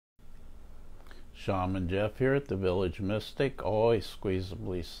Shaman Jeff here at the Village Mystic, always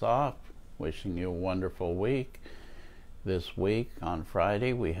squeezably soft, wishing you a wonderful week. This week on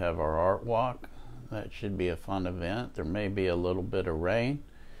Friday we have our art walk. That should be a fun event. There may be a little bit of rain,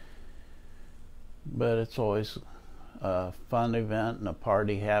 but it's always a fun event and a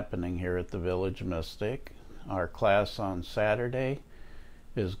party happening here at the Village Mystic. Our class on Saturday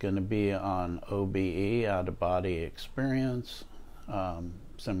is going to be on OBE, out-of-body experience,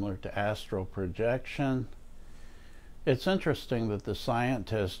 similar to astral projection. It's interesting that the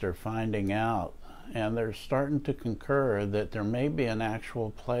scientists are finding out, and they're starting to concur, that there may be an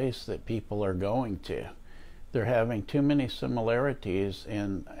actual place that people are going to. They're having too many similarities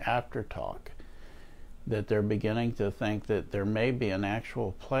in aftertalk that they're beginning to think that there may be an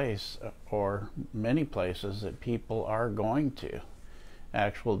actual place, or many places, that people are going to.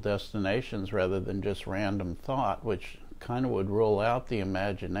 Actual destinations rather than just random thought, which kind of would rule out the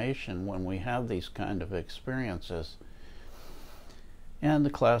imagination when we have these kind of experiences. And the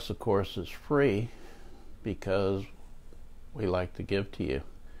class, of course, is free because we like to give to you.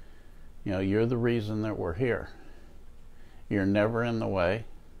 You know, you're the reason that we're here. You're never in the way.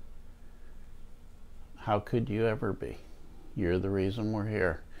 How could you ever be? You're the reason we're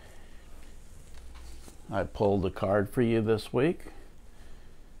here. I pulled a card for you this week,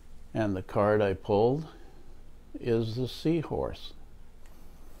 and the card I pulled is the seahorse.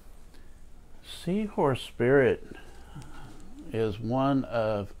 Seahorse spirit is one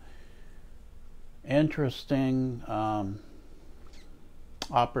of interesting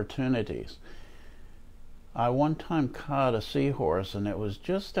opportunities. I one time caught a seahorse, and it was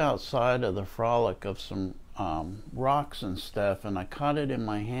just outside of the frolic of some rocks and stuff, and I caught it in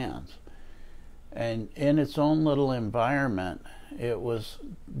my hands. And in its own little environment, it was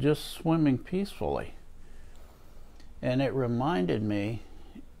just swimming peacefully. And it reminded me,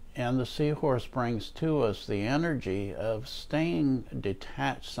 and the seahorse brings to us the energy of staying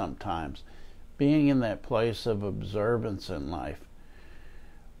detached sometimes, being in that place of observance in life.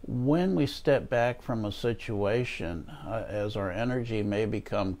 When we step back from a situation, as our energy may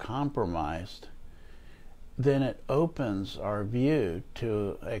become compromised, then it opens our view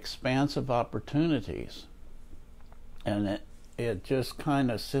to expansive opportunities. And it just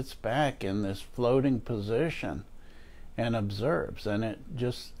kind of sits back in this floating position and observes, and it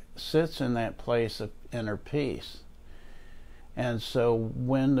just sits in that place of inner peace. And so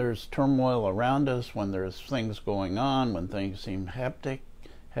when there's turmoil around us, when there's things going on, when things seem hectic,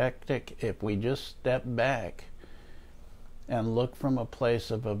 if we just step back and look from a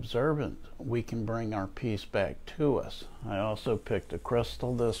place of observance, we can bring our peace back to us. I also picked a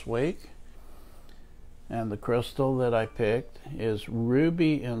crystal this week, and the crystal that I picked is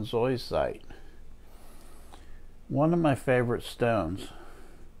ruby and zoisite. One of my favorite stones.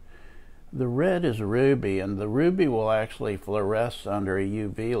 The red is ruby, and the ruby will actually fluoresce under a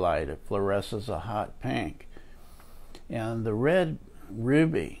UV light. It fluoresces a hot pink. And the red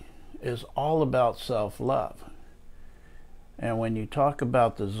ruby is all about self-love. And when you talk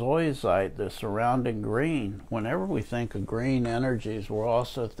about the zoisite, the surrounding green, whenever we think of green energies, we're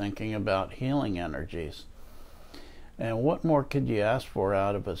also thinking about healing energies. And what more could you ask for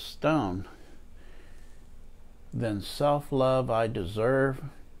out of a stone than self-love, I deserve,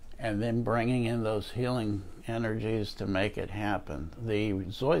 and then bringing in those healing energies to make it happen. The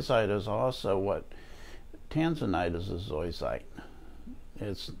zoisite is also what tanzanite is, a zoisite.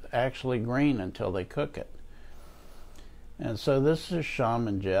 It's actually green until they cook it. And so this is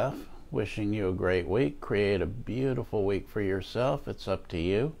Shaman Jeff, wishing you a great week. Create a beautiful week for yourself. It's up to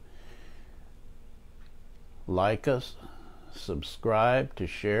you. Like us, subscribe. To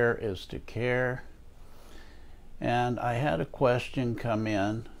share is to care. And I had a question come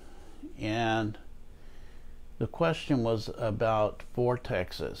in, and the question was about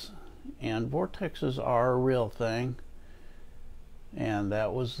vortexes. And vortexes are a real thing, and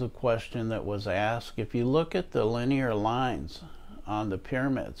that was the question that was asked. If you look at the linear lines on the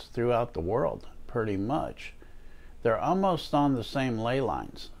pyramids throughout the world, pretty much, they're almost on the same ley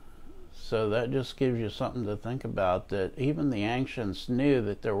lines. So that just gives you something to think about, that even the ancients knew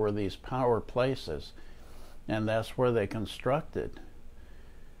that there were these power places, and that's where they constructed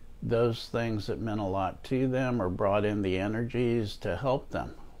those things that meant a lot to them, or brought in the energies to help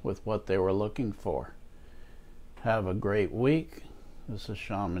them with what they were looking for. Have a great week. This is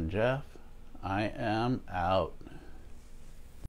Shaman Jeff. I am out.